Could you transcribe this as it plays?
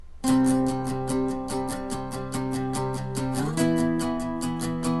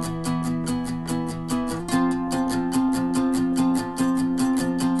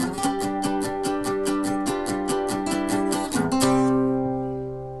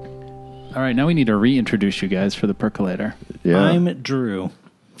All right, now we need to reintroduce you guys for the Percolator. Yeah. I'm Drew.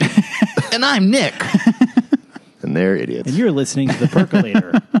 And I'm Nick. And they're idiots. And you're listening to the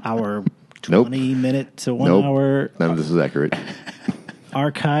Percolator, our 20-minute to 1 hour None of this is accurate.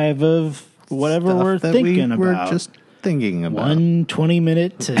 archive of whatever Stuff we're that thinking we're about. just thinking about. One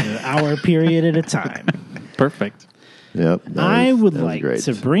 20-minute to hour period at a time. Perfect. Yep. I would that was like great.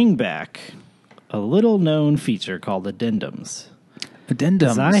 to bring back a little-known feature called Addendums.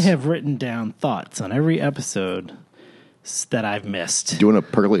 Addendums. I have written down thoughts on every episode that I've missed. Do you want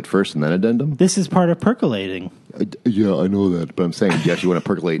to percolate first and then addendum? This is part of percolating. Yeah, I know that. But I'm saying, do you actually want to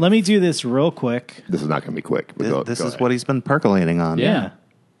percolate? Let me do this real quick. This is not going to be quick. But This go is ahead. what he's been percolating on. Yeah.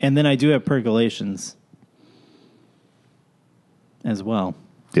 And then I do have percolations as well.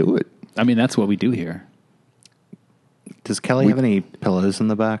 Do it. I mean, that's what we do here. Does Kelly have any pillows in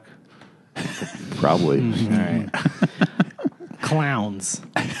the back? Probably. All right. Clowns.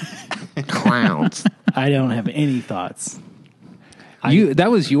 Clowns. I don't have any thoughts. That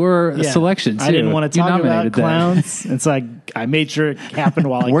was your Yeah. selection, too. I didn't want to You talk about nominated that. clowns. And so I made sure it happened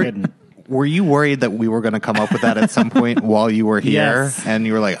while I couldn't. Were you worried that we were going to come up with that at some point while you were here? Yes. And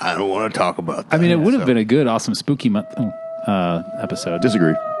you were like, I don't want to talk about that. I mean, it would have So been a good, awesome, spooky month episode.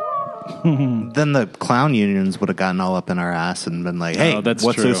 Disagree. Then the clown unions would have gotten all up in our ass and been like, hey, that's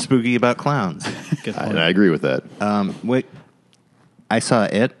what's true. so spooky about clowns? Good And point. I agree with that. Wait, I saw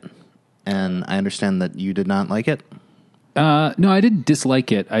it, and I understand that you did not like it. No, I didn't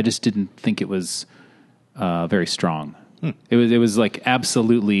dislike it. I just didn't think it was very strong. It was like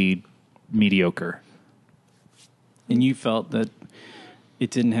absolutely mediocre. And you felt that it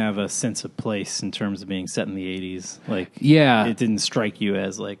didn't have a sense of place in terms of being set in the 80s. Like, Yeah. it didn't strike you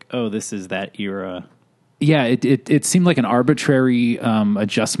as like, oh, this is that era. Yeah, it seemed like an arbitrary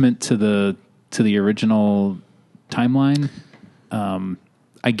adjustment to the original timeline.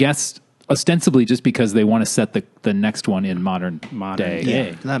 I guess ostensibly just because they want to set the next one in modern day.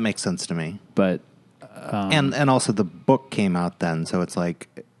 day. That makes sense to me. But And also the book came out then, so it's like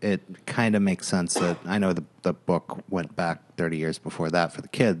it kind of makes sense that I know the book went back 30 years before that for the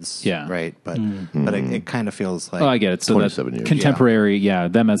kids, Yeah. right? But it kind of feels like I get it. So that 27 years. contemporary,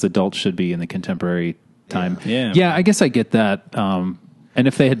 them as adults should be in the contemporary time. Yeah. I guess I get that. And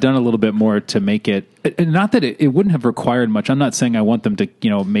if they had done a little bit more to make it, not that it wouldn't have required much. I'm not saying I want them to,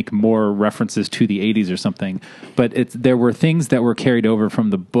 make more references to the 80s or something, but there were things that were carried over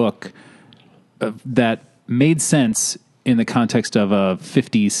from the book that made sense in the context of a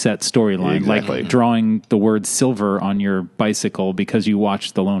 50s set storyline, Exactly. like drawing the word silver on your bicycle because you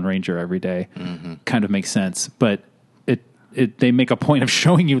watch The Lone Ranger every day. Kind of makes sense. But they make a point of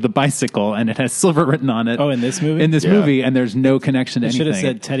showing you the bicycle and it has silver written on it. Oh, in this movie? In this Yeah. movie, and there's no connection to They should anything.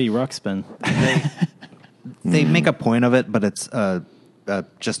 have said Teddy Ruxpin. they make a point of it, but it's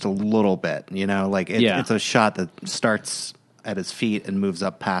just a little bit, like it's a shot that starts at his feet and moves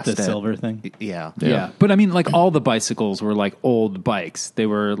up past The it. silver thing? Yeah. Yeah. But I mean, like all the bicycles were like old bikes. They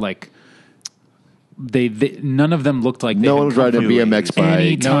were like, they none of them looked like they No had one was come riding a from BMX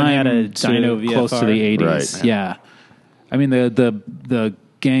any bike. No one had a time dyno close to VFR. the 80s. Right. Yeah. I mean, the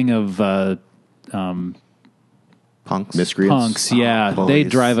gang of Punks. Miscreants. punks, they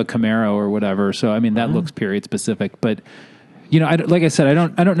bullies. drive a Camaro or whatever. So I mean, that looks period specific. But like I said, I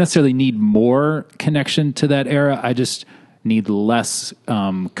don't necessarily need more connection to that era. I just need less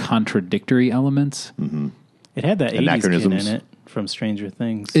contradictory elements. It had that 80s kid Anachronisms. in it from Stranger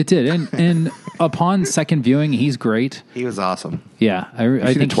Things. It did, and upon second viewing, he's great. He was awesome. Yeah, I seen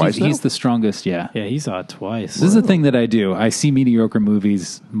think it twice he's now? the strongest. Yeah. Yeah, he saw it twice. This is the thing that I do. I see mediocre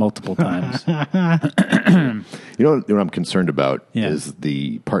movies multiple times. You know what I'm concerned about Yeah. is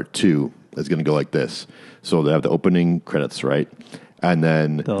the part 2 is going to go like this. So they have the opening credits, right? And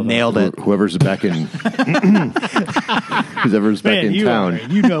then Nailed it. whoever's back in whoever's back in town.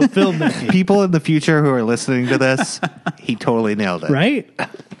 You know filmmaking. People in the future who are listening to this, he totally nailed it. Right?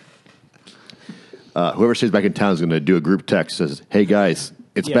 Whoever stays back in town is going to do a group text says, "Hey guys,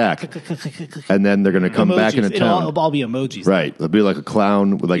 it's Yeah. back," and then they're going to come back into town. It'll all be emojis. Right, it'll be like a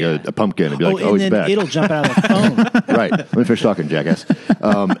clown with like a pumpkin. It'll be like, and "Oh, he's then back." it'll jump out of the phone. Right. Let me finish talking, jackass.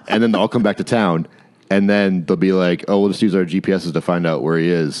 And then they'll all come back to town, and then they'll be like, "Oh, we'll just use our GPSs to find out where he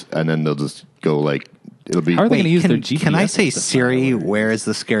is," and then they'll just go like, "It'll be." How are they going to use their Can, GPS? can I say, to find Siri, out where is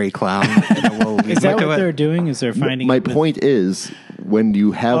the scary clown? And we'll Is that look what at they're it. doing? Is they're finding My it with- point is, when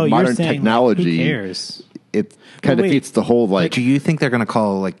you have Oh, modern you're saying, technology, who cares? it kind of wait. defeats the whole like. Do you think they're going to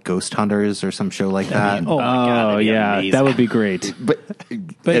call like Ghost Hunters or some show like that? Oh, my God, Oh that'd be yeah, amazing. that would be great. But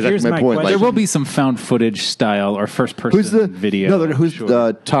But here's my question. There will be some found footage style or first person who's the video. No, who's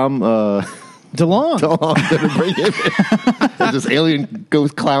sure. Tom? DeLong. DeLong didn't bring him in. There's this alien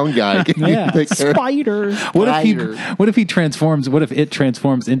ghost clown guy. Yeah, spiders. What if it transforms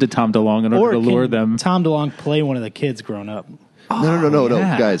into Tom DeLonge in order to lure them? Tom DeLonge play one of the kids grown up. No,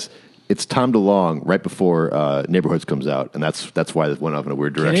 yeah. guys. It's Tom DeLonge right before Neighborhoods comes out, and that's why it went off in a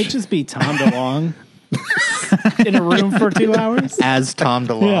weird Can direction. it just be Tom DeLonge in a room for 2 hours? As Tom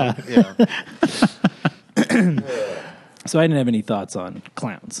DeLonge. Yeah. So I didn't have any thoughts on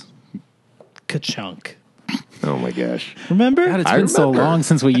clowns. Ka-chunk. Oh my gosh! Remember? God, it's I been so remember. long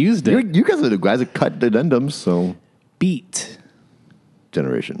since we used it. You guys are the guys that cut addendums, so Beat.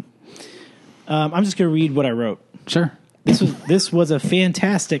 generation. I'm just going to read what I wrote. Sure. This was a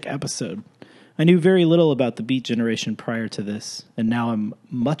fantastic episode. I knew very little about the Beat generation prior to this, and now I'm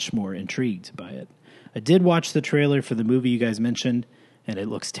much more intrigued by it. I did watch the trailer for the movie you guys mentioned, and it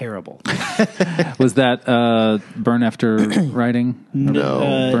looks terrible. Was that Burn After Writing?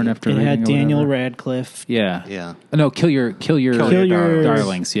 No. Burn After It Reading had or Daniel whatever? Radcliffe. Yeah. Yeah. No, kill your Your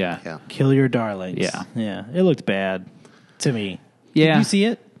darlings. Yeah. Yeah. Kill Your Darlings. Yeah. Yeah. It looked bad to me. Yeah. Did you see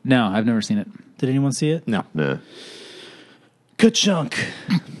it? No, I've never seen it. Did anyone see it? No. Nah. Ka-chunk.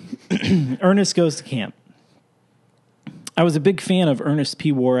 Ernest Goes to Camp. I was a big fan of Ernest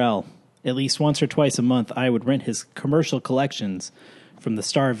P. Worrell. At least once or twice a month, I would rent his commercial collections from the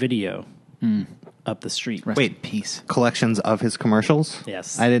Star Video up the street. Rest in peace. Collections of his commercials?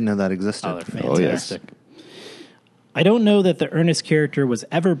 Yes. I didn't know that existed. Oh, they're Oh, yes. fantastic. I don't know that the Ernest character was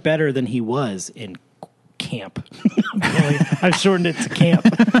ever better than he was in Camp. I've shortened it to Camp.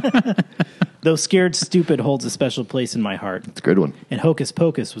 Though Scared Stupid holds a special place in my heart. It's a good one. And Hocus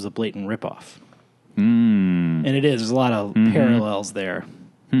Pocus was a blatant ripoff. And it is. There's a lot of parallels there.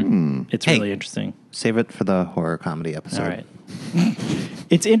 It's really interesting. Save it for the horror comedy episode. All right.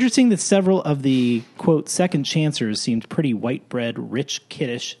 It's interesting that several of the, quote, second chancers seemed pretty white bread, rich,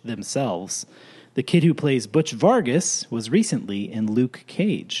 kiddish themselves. The kid who plays Butch Vargas was recently in Luke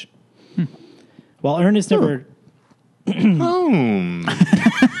Cage. While Ernest never...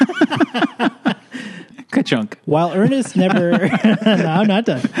 Ka-chunk. While Ernest never... No, I'm not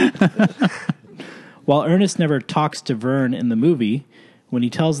done. While Ernest never talks to Vern in the movie, when he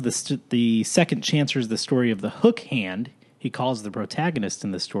tells the second chancers the story of the hook hand, he calls the protagonist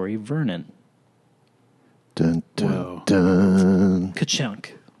in the story Vernon. Dun, dun, dun.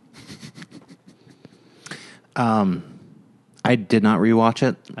 Ka-chunk. I did not rewatch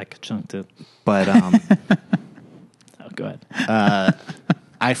it, I ka-chunked it. but Oh, go ahead.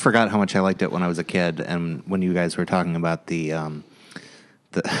 I forgot how much I liked it when I was a kid. And when you guys were talking about the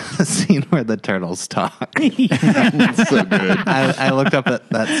scene where the turtles talk, It's so good. I looked up at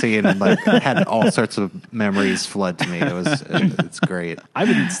that scene and like had all sorts of memories flood to me. It's great. I've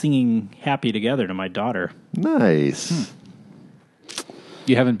been singing Happy Together to my daughter. Nice.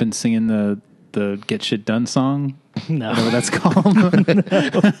 You haven't been singing the Get Shit Done song? No. Whatever that's called.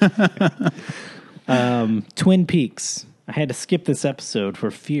 Twin Peaks. I had to skip this episode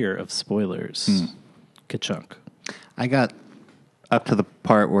for fear of spoilers. Ka-chunk. I got up to the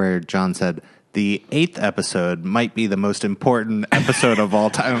part where John said, the 8th episode might be the most important episode of all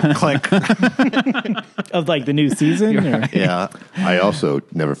time. Click. Of like the new season? Or? Yeah. I also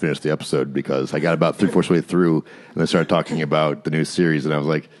never finished the episode because I got about 3/4 way through and they started talking about the new series and I was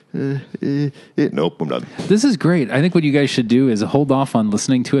like, nope, I'm done. This is great. I think what you guys should do is hold off on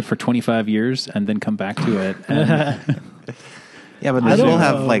listening to it for 25 years and then come back to it. And Yeah, but I don't we'll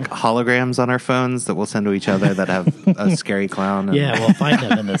have know. like holograms on our phones that we'll send to each other that have a scary clown. And Yeah, we'll find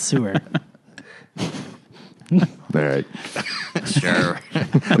them in the sewer. All right. Sure.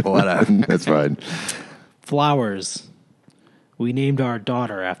 Whatever. That's fine. Flowers. We named our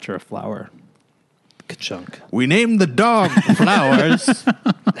daughter after a flower. Ka-chunk. We named the dog Flowers.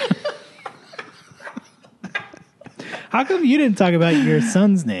 How come you didn't talk about your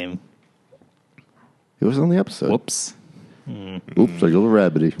son's name? It was on the episode. whoops. Oops, like a little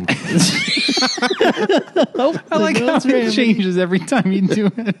rabbity. I like how it changes every time you do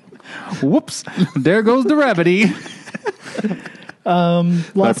it. Whoops. There goes the rabbity.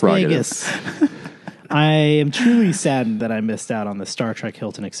 Las prerogative. Vegas. I am truly saddened that I missed out on the Star Trek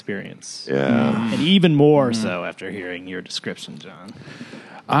Hilton experience. Yeah. And even more so after hearing your description, John.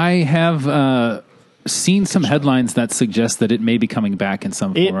 I have seen some headlines that suggest that it may be coming back in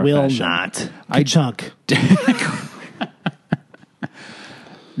some form It or will fashion. not. Ka-chunk.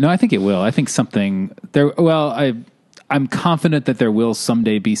 No, I think it will. I think something there. Well, I'm confident that there will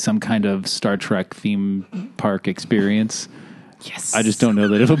someday be some kind of Star Trek theme park experience. Yes. I just don't know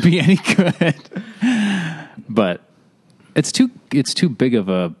that it'll be any good. But it's too big of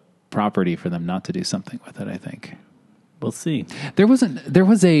a property for them not to do something with it, I think. We'll see. There was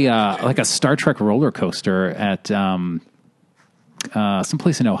a like a Star Trek roller coaster at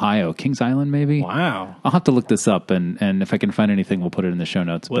someplace in Ohio, Kings Island, maybe. Wow. I'll have to look this up, and if I can find anything, we'll put it in the show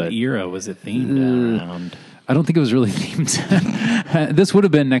notes. What era was it themed around? I don't think it was really themed. This would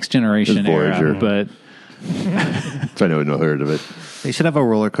have been Next Generation era, but I know no heard of it. They should have a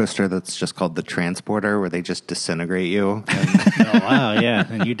roller coaster that's just called the Transporter, where they just disintegrate you. Oh, wow, yeah.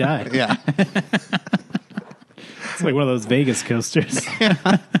 And you die. Yeah. It's like one of those Vegas coasters.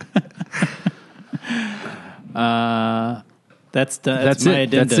 That's my it.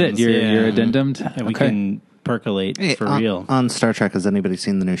 addendums. That's it. You're addendummed? And we can percolate for real. On Star Trek, has anybody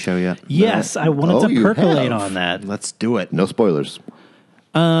seen the new show yet? Yes, I wanted to percolate on that. Let's do it. No spoilers.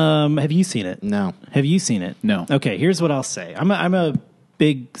 Have you seen it? No. Have you seen it? No. Okay, here's what I'll say. I'm a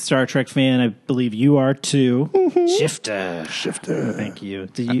big Star Trek fan. I believe you are too. Shifter. Thank you.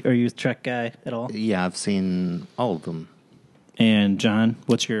 Are you a Trek guy at all? Yeah, I've seen all of them. And John,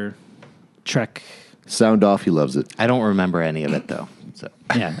 what's your Trek? Sound off. He loves it. I don't remember any of it, though. So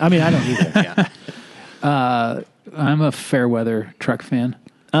Yeah, I mean, I don't either. yeah. I'm a fair weather Trek fan.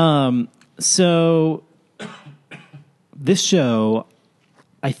 So this show,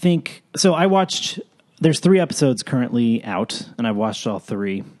 I think. So I watched. There's 3 episodes currently out, and I've watched all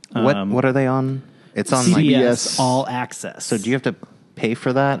 3. What are they on? It's on CBS All Access. So do you have to pay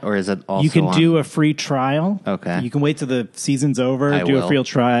for that, or is it also You can on? do a free trial. Okay. You can wait till the season's over. I do will. a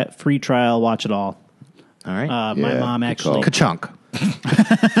free trial. Watch it all. All right. My Yeah, mom good actually. Ka-chunk.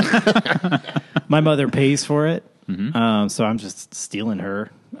 My mother pays for it, so I'm just stealing her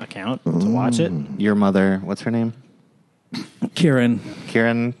account to watch it. Your mother, what's her name? Kieran.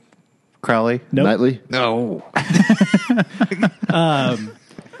 Kieran Crowley? Nope. Nightly. No.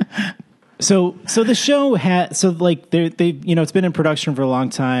 So the show had they it's been in production for a long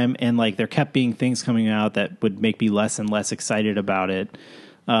time, and like there kept being things coming out that would make me less and less excited about it.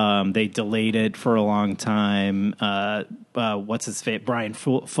 They delayed it for a long time. What's his face? Brian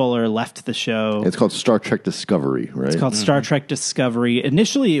Fuller left the show. It's called Star Trek Discovery, right? It's called Star Trek Discovery.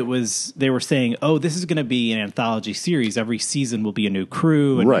 Initially, they were saying, "Oh, this is going to be an anthology series. Every season will be a new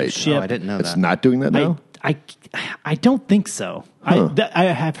crew, a new Right. ship." Oh, I didn't know It's that. not doing that now. I don't think so. Huh.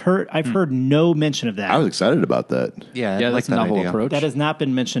 I've heard no mention of that. I was excited about that. Yeah, Yeah, I like that's a that novel idea. approach. That has not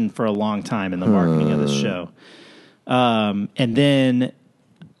been mentioned for a long time in the marketing of this show. And then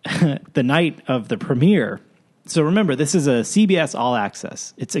the night of the premiere. So remember, this is a CBS All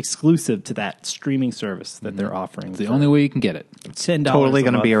Access. It's exclusive to that streaming service that they're offering. It's the only way you can get it. $10 Totally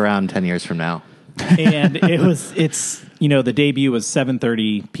going to a be month. around 10 years from now. And it's the debut was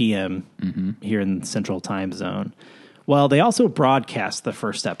 7:30 p.m. here in the Central Time Zone. Well, they also broadcast the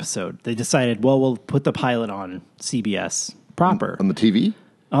first episode. They decided, well, we'll put the pilot on CBS proper On the TV?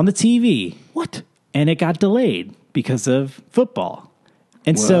 on the TV. What? And it got delayed because of football.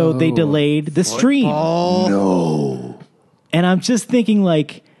 And so they delayed the stream. No. And I'm just thinking,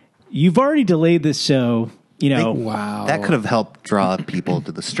 like, you've already delayed this show, Wow. That could have helped draw people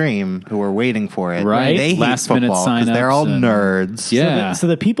to the stream who were waiting for it. Right. They hate Last minute football 'cause they're signups all and- nerds. Yeah. So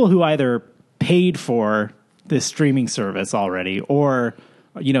the people who either paid for this streaming service already or,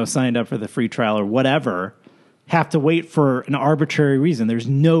 signed up for the free trial or whatever have to wait for an arbitrary reason. There's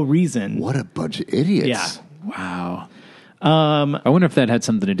no reason. What a bunch of idiots. Yeah. Wow. I wonder if that had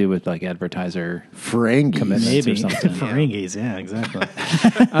something to do with like advertiser Ferengis. commitments Maybe. or something. Ferengis, yeah, exactly.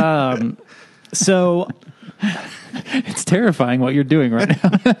 So It's terrifying what you're doing right now.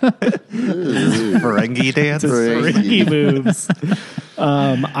 Ferengi dance. Ferengi moves.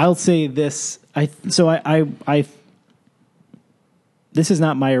 I'll say this. This is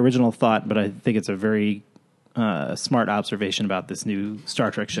not my original thought, but I think it's a very smart observation about this new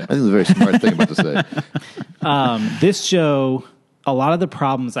Star Trek show. I think it's a very smart thing about to say. This show, a lot of the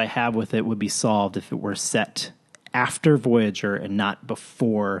problems I have with it would be solved if it were set after Voyager and not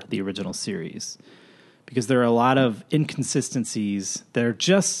before the original series. Because there are a lot of inconsistencies that are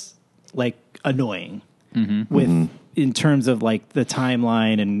just like annoying in terms of like the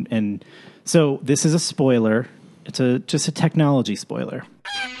timeline and so this is a spoiler. It's just a technology spoiler.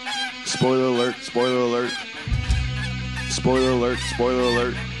 Spoiler alert, spoiler alert. Spoiler alert, spoiler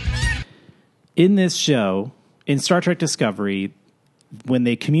alert. In this show, in Star Trek Discovery, when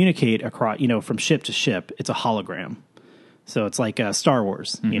they communicate across, from ship to ship, it's a hologram. So it's like Star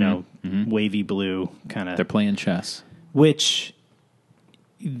Wars, wavy blue kind of. They're playing chess. Which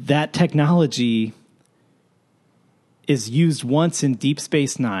that technology is used once in Deep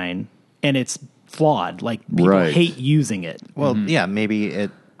Space Nine, and it's flawed. Like people Right. hate using it. Well, yeah, maybe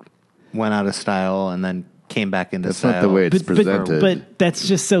it went out of style and then came back into That's style. not the way it's presented. But that's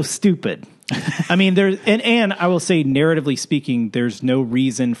just so stupid. I mean, and I will say, narratively speaking, there's no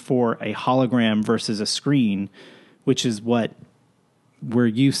reason for a hologram versus a screen, which is what we're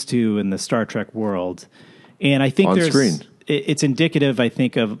used to in the Star Trek world. And I think On screen. It's indicative, I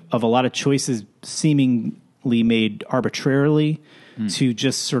think, of a lot of choices seemingly made arbitrarily to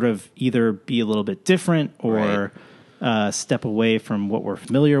just sort of either be a little bit different or step away from what we're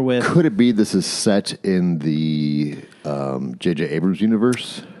familiar with. Could it be this is set in the J.J. Abrams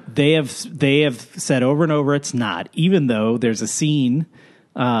universe? They have said over and over it's not, even though there's a scene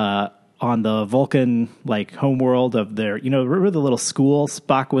on the Vulcan like homeworld of their, remember the little school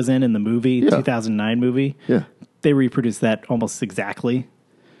Spock was in the movie, 2009 movie? Yeah. They reproduced that almost exactly.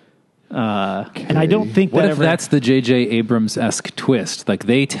 And I don't think what if that's the J.J. Abrams-esque twist? Like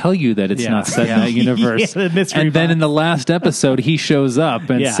they tell you that it's not set in that universe, the mystery and then box. in the last episode he shows up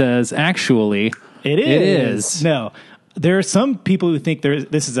and says, "Actually, It is. No, there are some people who think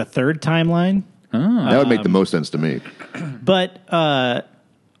this is a third timeline. That would make the most sense to me. But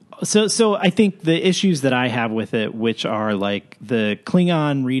so I think the issues that I have with it, which are like the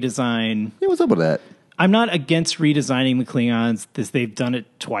Klingon redesign. Yeah, what's up with that? I'm not against redesigning the Klingons. They've done it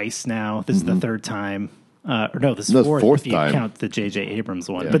twice now. This is the third time. This is fourth if you time. count the J.J. Abrams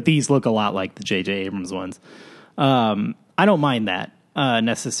one. Yeah. But these look a lot like the J.J. Abrams ones. I don't mind that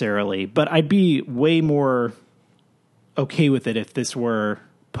necessarily, but I'd be way more okay with it if this were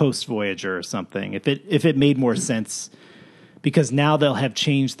post Voyager or something. If it made more sense, because now they'll have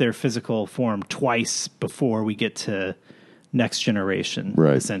changed their physical form twice before we get to Next Generation,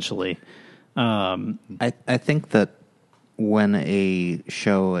 Right. essentially. I think that when a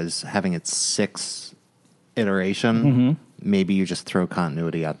show is having its sixth iteration, maybe you just throw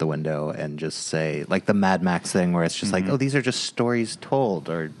continuity out the window and just say, like the Mad Max thing, where it's just like, oh, these are just stories told,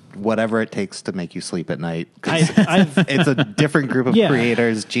 or whatever it takes to make you sleep at night. It's a different group of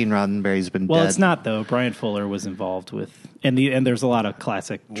creators. Gene Roddenberry's been dead. Well, it's not though. Brian Fuller was involved with, and there's a lot of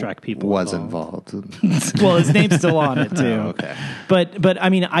classic Trek people involved. Well, his name's still on it too. Oh, okay. But I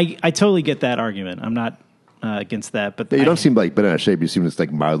mean, I totally get that argument. I'm not against that. But Yeah, you don't seem like been out of shape. You seem just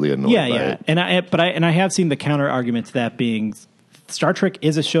like mildly annoyed. Yeah, by yeah. it. And I have seen the counter argument to that being, Star Trek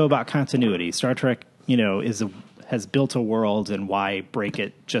is a show about continuity. Star Trek, has built a world, and why break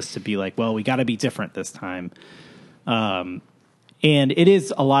it just to be like, well, we got to be different this time. And it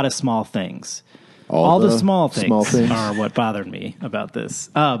is a lot of small things. All the small things are what bothered me about this.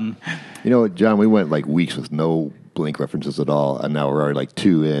 You know what, John? We went like weeks with no Blink references at all, and now we're already like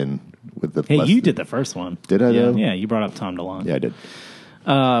 2 in with the. Hey, you did the first one. Did I? Yeah, though? yeah. You brought up Tom DeLonge. Yeah, I did.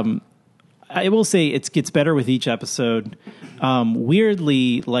 I will say it gets better with each episode.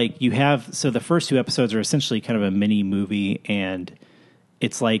 Weirdly, like the first 2 episodes are essentially kind of a mini movie, and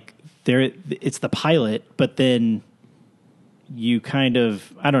it's like it's the pilot, but then you kind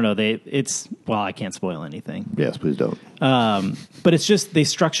of, I don't know, I can't spoil anything. Yes, please don't. But it's just, they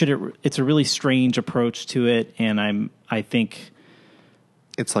structured it, it's a really strange approach to it, and I think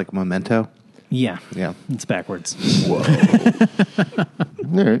It's like Memento. Yeah. Yeah. It's backwards. Whoa.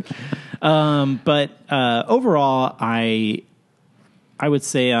 All right. But overall, I would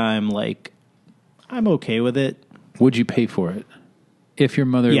say I'm okay with it. Would you pay for it? If your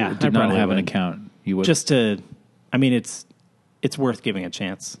mother Yeah, I did not probably have an would. account, you would? It's worth giving a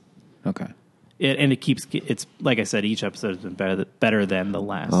chance. Okay. It's like I said, each episode has been better than the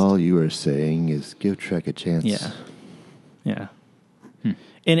last. All you are saying is give Trek a chance. Yeah. Yeah.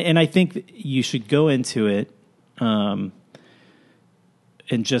 And I think that you should go into it and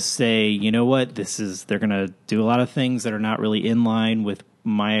just say, you know what, they're going to do a lot of things that are not really in line with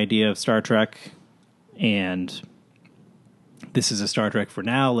my idea of Star Trek, and this is a Star Trek for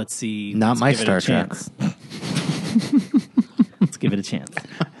now. Let's see. Not my give it a Star Trek. chance. Let's give it a chance.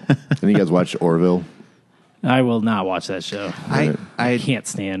 And you guys watch Orville? I will not watch that show. I can't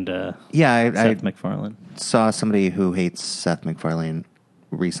stand I Seth MacFarlane. saw somebody who hates Seth MacFarlane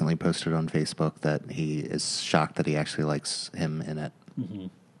recently posted on Facebook that he is shocked that he actually likes him in it. Mm-hmm.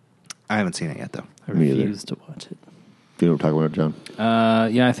 I haven't seen it yet, though. I Me either. refuse to watch it. Do you know what I'm talking about,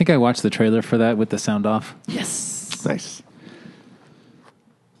 John? Yeah, I think I watched the trailer for that with the sound off. Yes. Nice.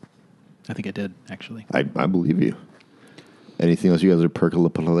 I think I did, actually. I believe you. Anything else you guys are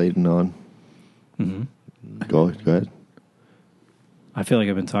percolating on? Mm-hmm. Go ahead. I feel like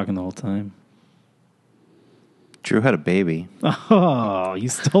I've been talking the whole time. Drew had a baby. Oh, you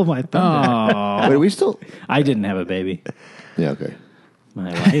stole my thunder. Oh, Wait, are we still? I didn't have a baby. Yeah, okay.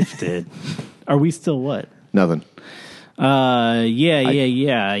 My wife did. Are we still what? Nothing. Yeah.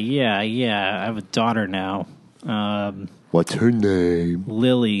 I have a daughter now. What's her name?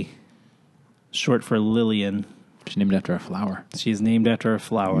 Lily. short for Lillian. She's named after a flower. She's named after a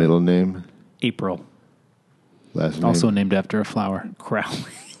flower. Middle name, April. last name. Also named after a flower. Crowley.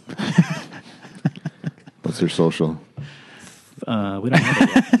 What's her social? We don't have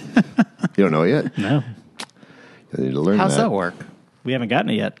it yet. You don't know it yet? No. You need to learn How's that work? We haven't gotten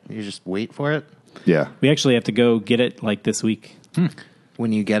it yet. You just wait for it? Yeah. We actually have to go get it like this week.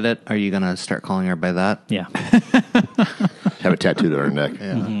 When you get it, are you going to start calling her by that? Yeah. Have it tattooed on her neck.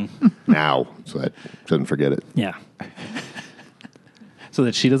 Yeah. Now, so that she doesn't forget it. Yeah. So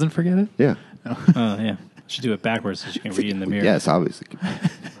that she doesn't forget it? Yeah. Oh, yeah. Should do it backwards so she can read in the mirror. Yes, obviously.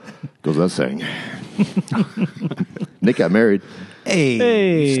 Goes without saying. Nick got married.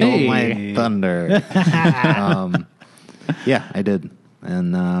 Hey, stole Hey. my thunder. Yeah, I did.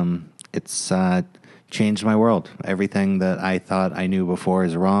 And it's changed my world. Everything that I thought I knew before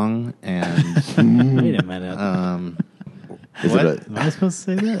is wrong. And Wait a minute. Is What? it Am I supposed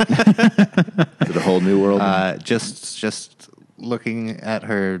to say that? is it a whole new world? just looking at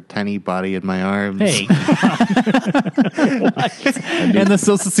her tiny body in my arms. Hey. And the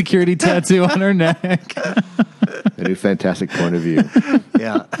Social Security tattoo on her neck. A new fantastic point of view.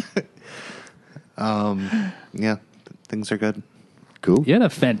 Yeah. Yeah, things are good. Cool. You had a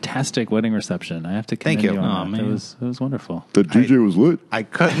fantastic wedding reception. I have to commend Thank you. on Aw, that. man. It was wonderful. The DJ was lit. I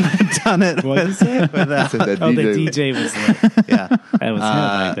couldn't have done it What with, is it? without. That Oh, the DJ was lit. Yeah. That was him,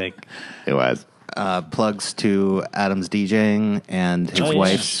 I think. It was. Plugs to Adam's DJing and his Oh, yeah.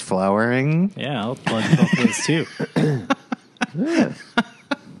 wife's flowering. Yeah, I'll plug both of those too.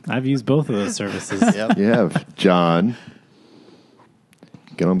 I've used both of those services. Yep. You have John.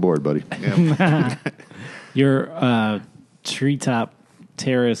 Get on board, buddy. Your treetop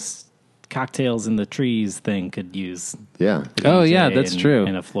terrace cocktails in the trees thing could use. Yeah. Oh, DJ yeah, that's true.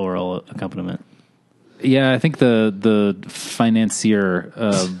 And a floral accompaniment. Yeah, I think the financier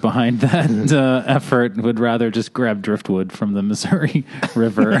behind that effort would rather just grab driftwood from the Missouri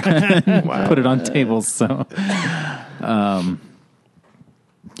River and put it on tables. So,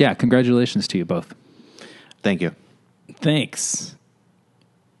 yeah, congratulations to you both. Thank you. Thanks.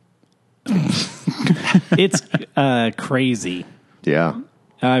 It's crazy. Yeah.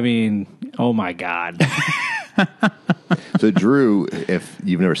 I mean, oh my God. So Drew, if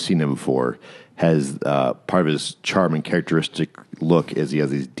you've never seen him before, has part of his charm and characteristic look is he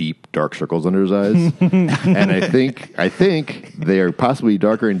has these deep, dark circles under his eyes, and I think they are possibly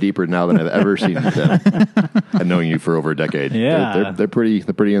darker and deeper now than I've ever seen them. And knowing you for over a decade, Yeah. they're pretty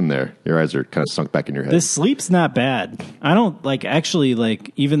in there. Your eyes are kind of sunk back in your head. This sleep's not bad. I don't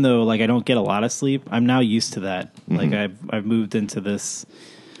even though I don't get a lot of sleep, I'm now used to that. Like I've moved into this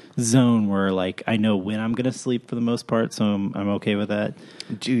zone where I know when I'm going to sleep for the most part, so I'm okay with that.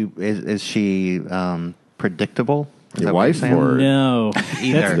 Is she predictable? Is Your that what you're wife saying? or- No,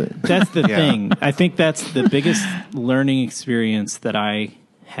 Either. that's the Yeah. thing. I think that's the biggest learning experience that I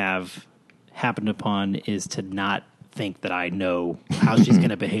have happened upon is to not think that I know how she's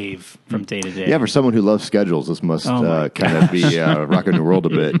going to behave from day to day. Yeah, for someone who loves schedules, this must Oh my kind of be rocking the world a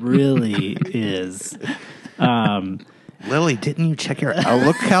bit. It really is. Lily, didn't you check your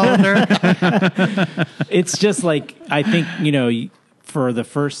Outlook calendar? It's just I think, for the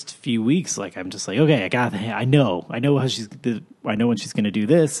first few weeks, I'm just okay, I know how I know when she's going to do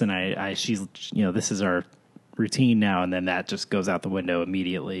this, and she's, this is our routine now, and then that just goes out the window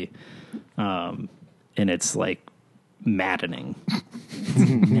immediately. And it's maddening.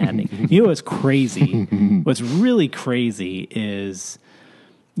 It's maddening. You know what's crazy? What's really crazy is,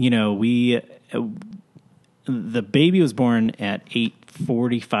 the baby was born at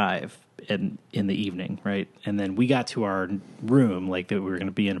 8:45 in the evening, right? And then we got to our room that we were going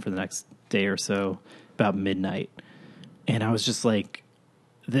to be in for the next day or so about midnight, and I was just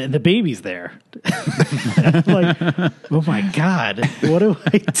the baby's there. Oh my God, what do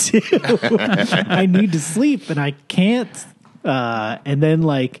I do? I need to sleep and I can't. And then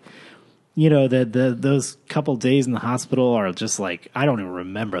those couple days in the hospital are just I don't even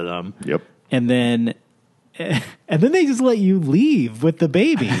remember them. Yep. And then they just let you leave with the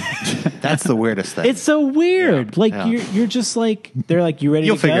baby. That's the weirdest thing. It's so weird. Yeah. You're just they're you ready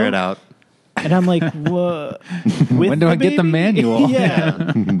You'll to go? figure it out. And I'm what? When do I get the manual?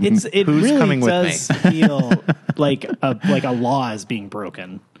 Yeah. It Who's really coming with does feel like a law is being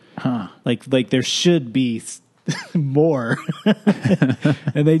broken. Huh. Like there should be more.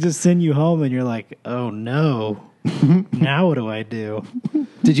 And they just send you home and you're oh no. Now what do I do?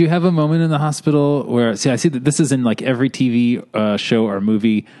 Did you have a moment in the hospital where, I see that this is in every TV show or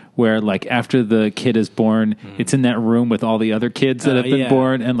movie where after the kid is born, it's in that room with all the other kids that have been yeah.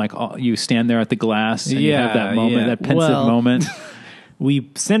 born, and you stand there at the glass and you have that moment, that pensive moment.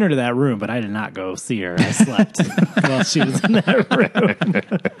 We sent her to that room, but I did not go see her. I slept while she was in that room.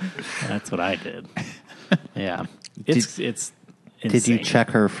 That's what I did. Yeah. It's insane. Did you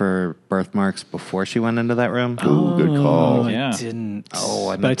check her for birthmarks before she went into that room? Ooh, good call. I Yeah. didn't. Oh,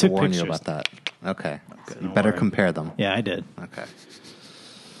 I But meant to took warn you pictures. about that. Okay. You better compare them. Yeah, I did. Okay.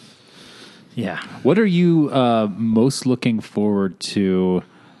 Yeah. What are you most looking forward to?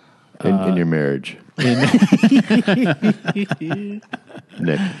 In your marriage.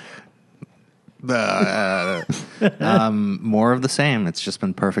 Nick. More of the same. It's just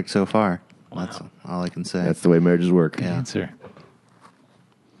been perfect so far. That's all I can say. That's the way marriages work. Yeah. Answer.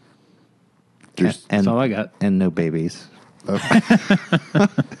 There's- That's all I got. And no babies.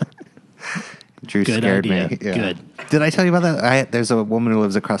 Drew Good scared idea. me. Yeah. Good. Did I tell you about that? There's a woman who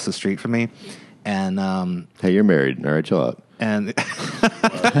lives across the street from me, and Hey, you're married. All right, chill out. and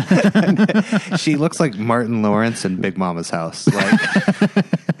she looks like Martin Lawrence in Big Mama's house. Like,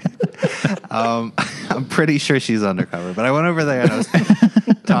 I'm pretty sure she's undercover. But I went over there and I was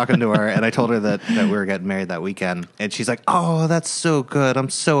talking to her, and I told her that we were getting married that weekend, and she's like, "Oh, that's so good. I'm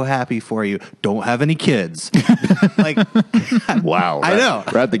so happy for you. Don't have any kids." Like, Wow. I know.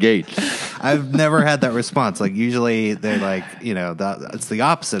 We're at the gate. I've never had that response. Like, usually they're like, it's the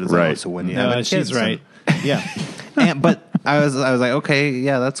opposite. It's like, Right. oh, so when you No, have she's kids, right. yeah. But I was like, okay,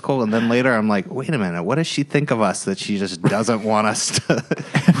 yeah, that's cool. And then later I'm like, wait a minute, what does she think of us that she just doesn't want us to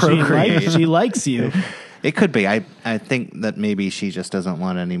procreate? She likes you. It could be. I think that maybe she just doesn't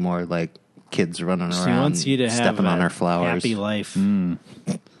want any more like kids running around. She wants you to have stepping on a her flowers. happy life.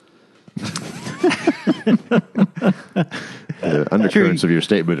 The undercurrents of your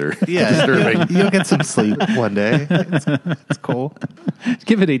statement are disturbing. You'll get some sleep one day. It's cool.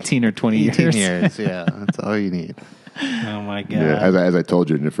 Give it 18 or 20 18 years. years, yeah. That's all you need. Oh my god. Yeah, as I told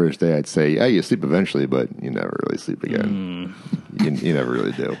you in the first day, I'd say, yeah, you sleep eventually, but you never really sleep again. You never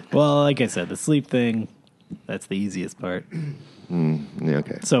really do. Well, like I said, the sleep thing, that's the easiest part Yeah,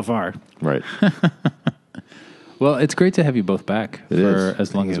 okay. so far. Right. Well, it's great to have you both back It for is.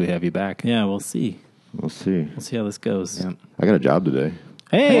 as long as we have you back. Yeah, we'll see. We'll see. We'll see how this goes. Yeah. I got a job today.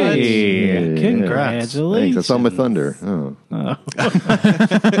 Hey, Yeah. congratulations. Thanks. I saw my thunder. Oh.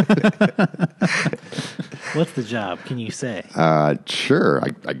 What's the job? Can you say? Sure.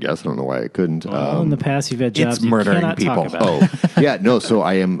 I guess. I don't know why I couldn't. Well, in the past, you've had jobs it's you murdering cannot people. talk about. Oh, yeah. No, so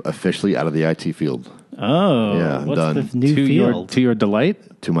I am officially out of the IT field. Oh, Yeah, I'm what's done. the new field? To your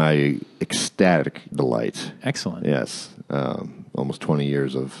delight? To my ecstatic delight. Excellent. Yes. Almost 20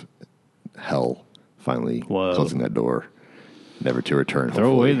 years of hell finally Whoa. closing that door. Never to return. Throw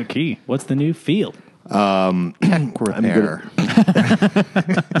hopefully. away the key. What's the new field? Tech repair.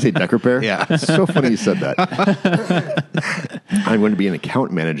 Say deck repair? Yeah. It's so funny you said that. I'm going to be an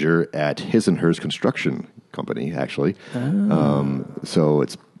account manager at his and hers construction company, actually. So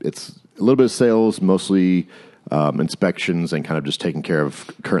it's a little bit of sales, mostly inspections, and kind of just taking care of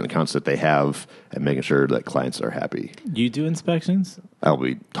current accounts that they have and making sure that clients are happy. You do inspections? I'll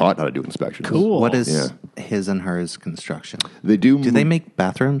be taught how to do inspections. Cool. What is Yeah. his and hers construction? They do. Do they make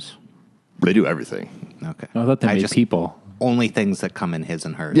bathrooms? They do everything. Okay. I thought they made just people. only things that come in his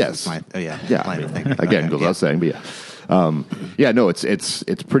and hers. Yes. is my, Yeah. line of thinking. Again, Okay, goes without saying, but yeah. Yeah, no, it's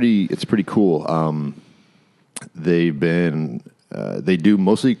pretty cool. They do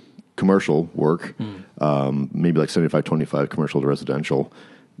mostly commercial work, maybe like 75-25 commercial to residential,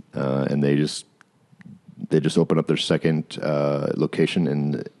 and they just opened up their second location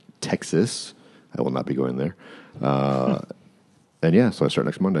in Texas. I will not be going there. And yeah, so I start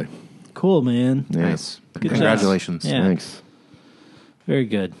next Monday. Cool, man. Yeah. Nice. Good job. Congratulations. Yeah. Thanks. Very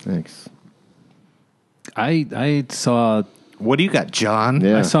good. Thanks. I saw What do you got, John?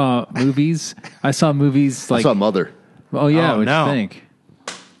 Yeah. I saw movies. I saw movies like I saw Mother. oh yeah, Oh, what'd no. you think?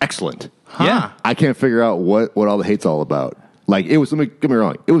 Excellent. Huh. Yeah. I can't figure out what all the hate's all about. Like, it was, let me get me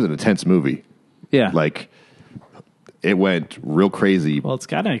wrong, it was an intense movie. Yeah. Like, it went real crazy. Well, it's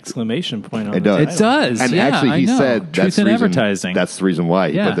got an exclamation point on It it. does. It does. And yeah, actually, he I know. said Truth that's in the reason, advertising. That's the reason why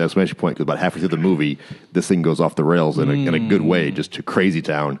he Yeah. put the exclamation point, because about halfway through the movie, this thing goes off the rails in a good way, just to crazy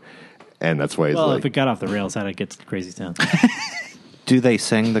town. And that's why it's Well, like, if it got off the rails, how'd it get to Crazy Town? Do they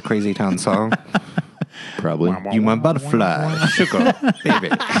sing the Crazy Town song? probably. You my butterfly, sugar, baby.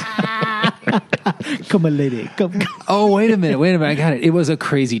 Come on, lady. Come. Oh, wait a minute. I got it. It was a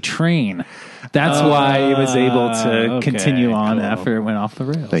crazy train. That's why it was able to okay, continue on cool. after it went off the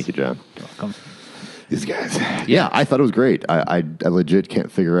rails. Thank you, John. Welcome. These guys. Yeah, I thought it was great. I legit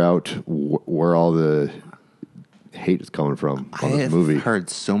can't figure out where all the hate is coming from I on this have movie. heard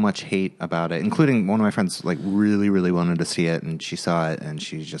so much hate about it, including one of my friends like really, really wanted to see it, and she saw it, and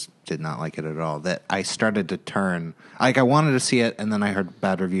she just did not like it at all. That I started to turn, like I wanted to see it, and then I heard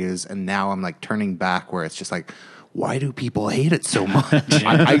bad reviews, and now I'm like turning back where it's just like, why do people hate it so much?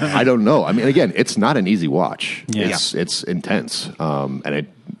 I don't know. I mean, again, it's not an easy watch. Yeah. It's intense, and it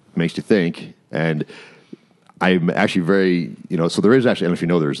makes you think. And I'm actually very, so there is actually, I don't know if you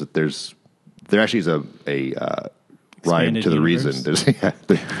know, there actually is a rhyme Expanded to the universe? reason.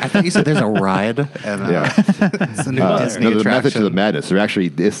 I thought you said there's a ride, and it's a new Disney There's a method to the attraction.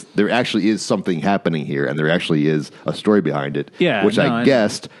 madness. There actually is something happening here, and there actually is a story behind it, Yeah, which no, I I-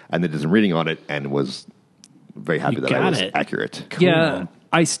 guessed, and then did some reading on it, and was very happy You that I got was it. accurate. Yeah,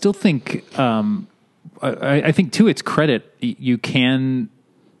 I still think. I think to its credit, you can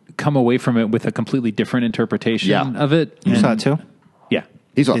come away from it with a completely different interpretation Yeah. of it. You saw it too? Yeah,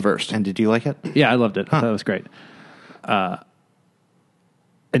 He's on first. And did you like it? yeah, I loved it. That was great. And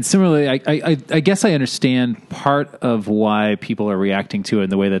similarly, I guess I understand part of why people are reacting to it in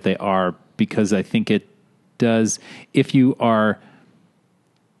the way that they are, because I think it does. If you're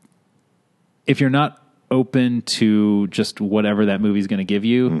not open to just whatever that movie's going to give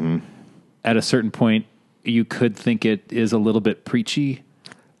you, at a certain point, you could think it is a little bit preachy.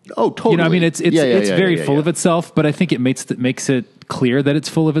 Oh, totally. You know, I mean, it's very full of itself, but I think it makes it clear that it's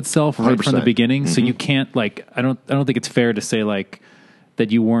full of itself right from the 100%. beginning. So you can't I don't think it's fair to say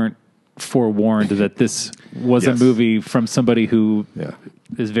that you weren't forewarned that this was a Yes. movie from somebody who Yeah.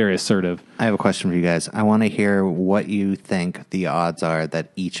 is very assertive. I have a question for you guys. I want to hear what you think the odds are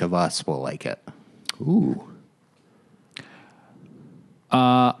that each of us will like it. Ooh.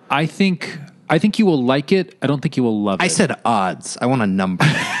 I think you will like it. I don't think you will love it. I said odds. I want a number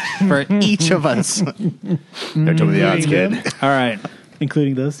for each of us. Don't tell me the odds, kid. All right.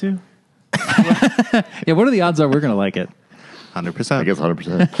 Including those two? Yeah. What are the odds are we're going to like it? 100%. I guess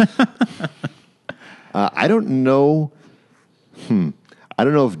 100%. I don't know. I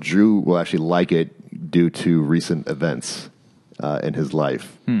don't know if Drew will actually like it due to recent events in his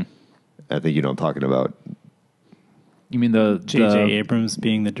life. I think you know what I'm talking about. You mean the J.J. Abrams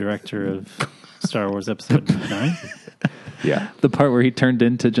being the director of Star Wars Episode 9? Yeah, the part where he turned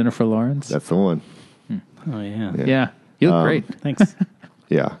into Jennifer Lawrence? that's the one. Oh, yeah. Yeah. You look great. Thanks.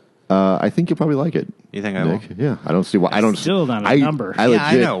 Yeah, I think you'll probably like it. You think I will? Nick. Yeah, I don't see why. I don't. Still not a number. I Yeah, legit,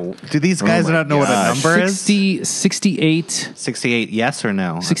 I know. Do these guys my not know what a gosh. number is? 68 68 yes or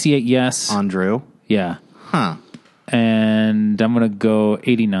no? 68 yes. On Drew? Yeah. Huh. And I'm going to go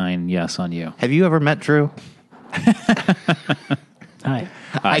 89 yes on you. Have you ever met Drew? Hi.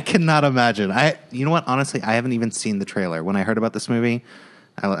 I cannot imagine. You know what? Honestly, I haven't even seen the trailer. When I heard about this movie,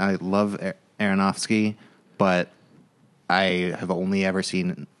 I love Aronofsky, but I have only ever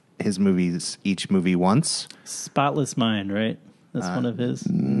seen his movies, each movie once. Spotless Mind, right? That's one of his.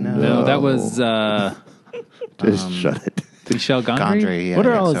 No, that was just shut it. Michel Gondry. Gondry, yeah, What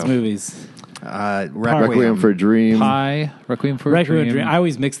are I all think his so. movies? Requiem for a Dream. Pie, Requiem for a Requiem Dream, Dream. I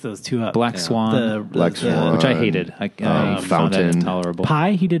always mix those two up. Black Swan, Black Swan. which I hated. I found that Fountain. intolerable.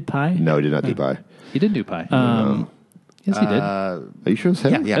 Pie? He did Pie? No, he did not do Pie. He did do Pie. Yes, he did. Are you sure it's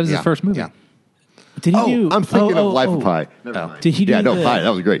him? Yeah, That was his first movie. Yeah. Did he Oh, do? I'm thinking of Life of Pi. Never mind. Did he do Yeah, no, the Pi. That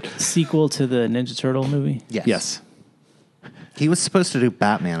was great. sequel to the Ninja Turtle movie? Yes. Yes. He was supposed to do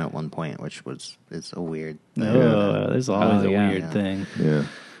Batman at one point, which is a weird thing. Oh, there's always Oh, a yeah. weird Yeah. thing. Yeah.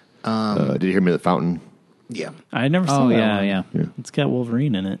 Did you hear me at the Fountain? Yeah. I never saw Oh, that yeah, one. yeah. It's got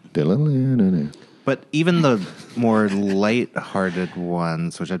Wolverine in it. But even the more light-hearted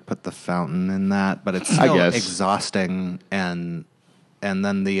ones, which I'd put The Fountain in that, but it's still guess. exhausting, and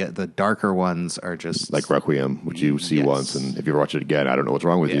then the darker ones are just Like Requiem, which you see Yes. once, and if you ever watch it again, I don't know what's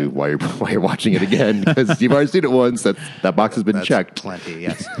wrong with Yeah. you. Why you're watching it again? Because you've already seen it once. That box has been That's checked. plenty.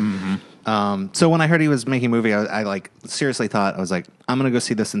 Yes. So when I heard he was making a movie, I like seriously thought, I was like, I'm going to go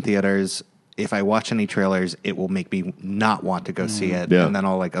see this in theaters. If I watch any trailers, it will make me not want to go see it, Yeah. and then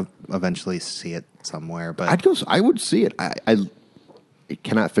I'll like eventually see it somewhere. But I would see it. I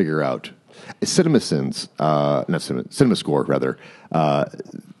cannot figure out. CinemaSins, not Cinema, CinemaScore rather.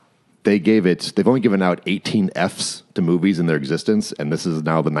 They've only given out 18 Fs to movies in their existence, and this is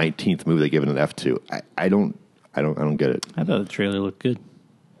now the 19th movie they've given an F to. I don't get it. I thought the trailer looked good.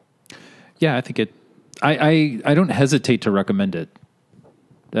 Yeah, I think it. I don't hesitate to recommend it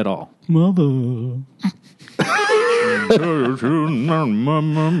at all. Mother.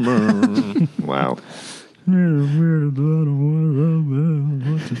 Wow.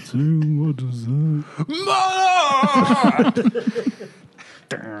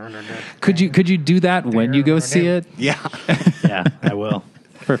 Could you do that when you go see it? yeah, Yeah, I will.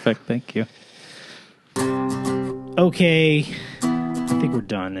 Perfect. Thank you. Okay, I think we're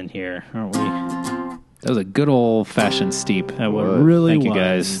done in here, aren't we? That was a good old fashioned steep. That really Thank you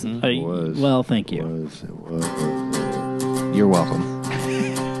was. guys. Well, thank you. It was. You're welcome.